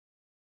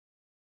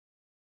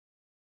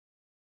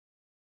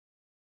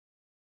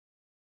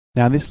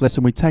Now in this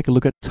lesson we take a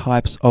look at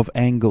types of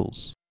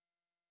angles.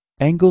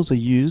 Angles are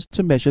used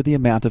to measure the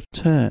amount of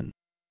turn.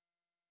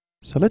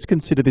 So let's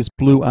consider this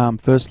blue arm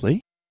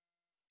firstly.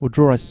 We'll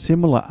draw a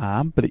similar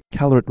arm, but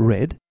colour it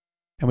red,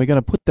 and we're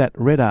going to put that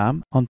red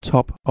arm on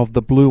top of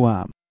the blue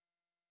arm.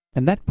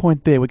 And that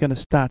point there, we're going to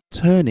start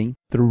turning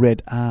the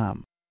red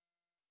arm.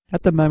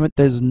 At the moment,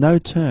 there's no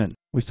turn.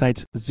 We say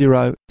it's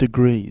 0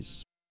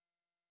 degrees.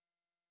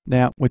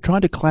 Now, we're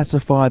trying to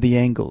classify the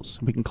angles.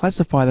 We can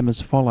classify them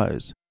as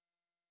follows.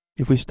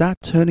 If we start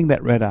turning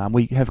that red arm,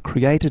 we have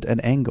created an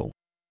angle,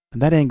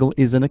 and that angle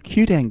is an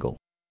acute angle.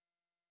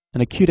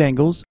 And acute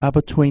angles are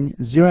between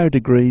 0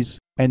 degrees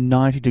and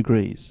 90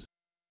 degrees.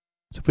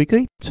 So if we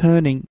keep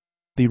turning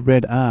the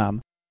red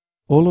arm,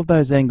 all of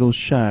those angles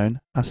shown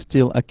are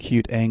still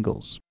acute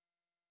angles.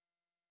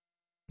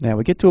 Now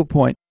we get to a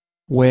point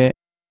where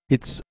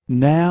it's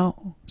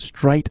now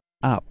straight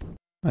up.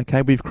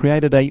 Okay, we've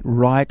created a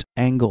right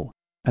angle,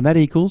 and that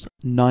equals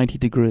 90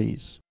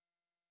 degrees.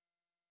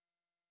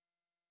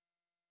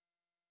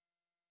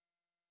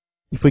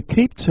 If we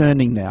keep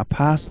turning now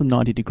past the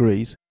 90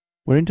 degrees,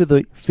 we're into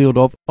the field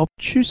of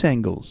obtuse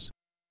angles,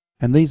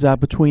 and these are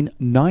between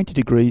 90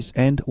 degrees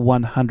and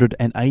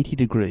 180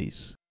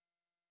 degrees.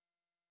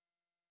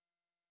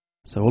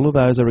 So all of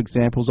those are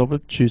examples of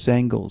obtuse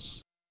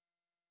angles.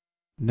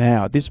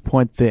 Now at this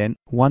point then,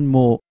 one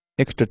more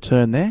extra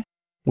turn there,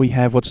 we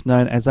have what's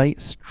known as a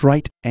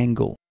straight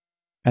angle,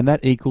 and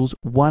that equals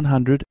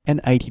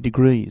 180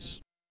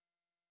 degrees.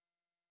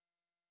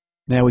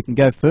 Now we can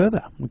go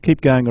further. We keep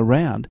going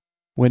around.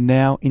 We're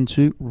now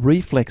into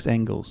reflex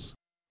angles,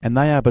 and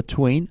they are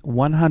between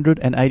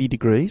 180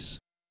 degrees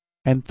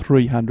and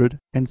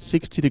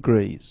 360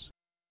 degrees.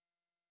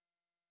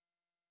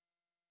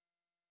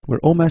 We're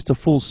almost a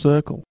full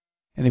circle,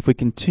 and if we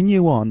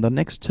continue on, the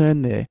next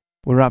turn there,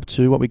 we're up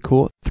to what we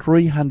call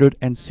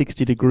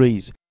 360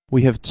 degrees.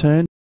 We have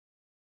turned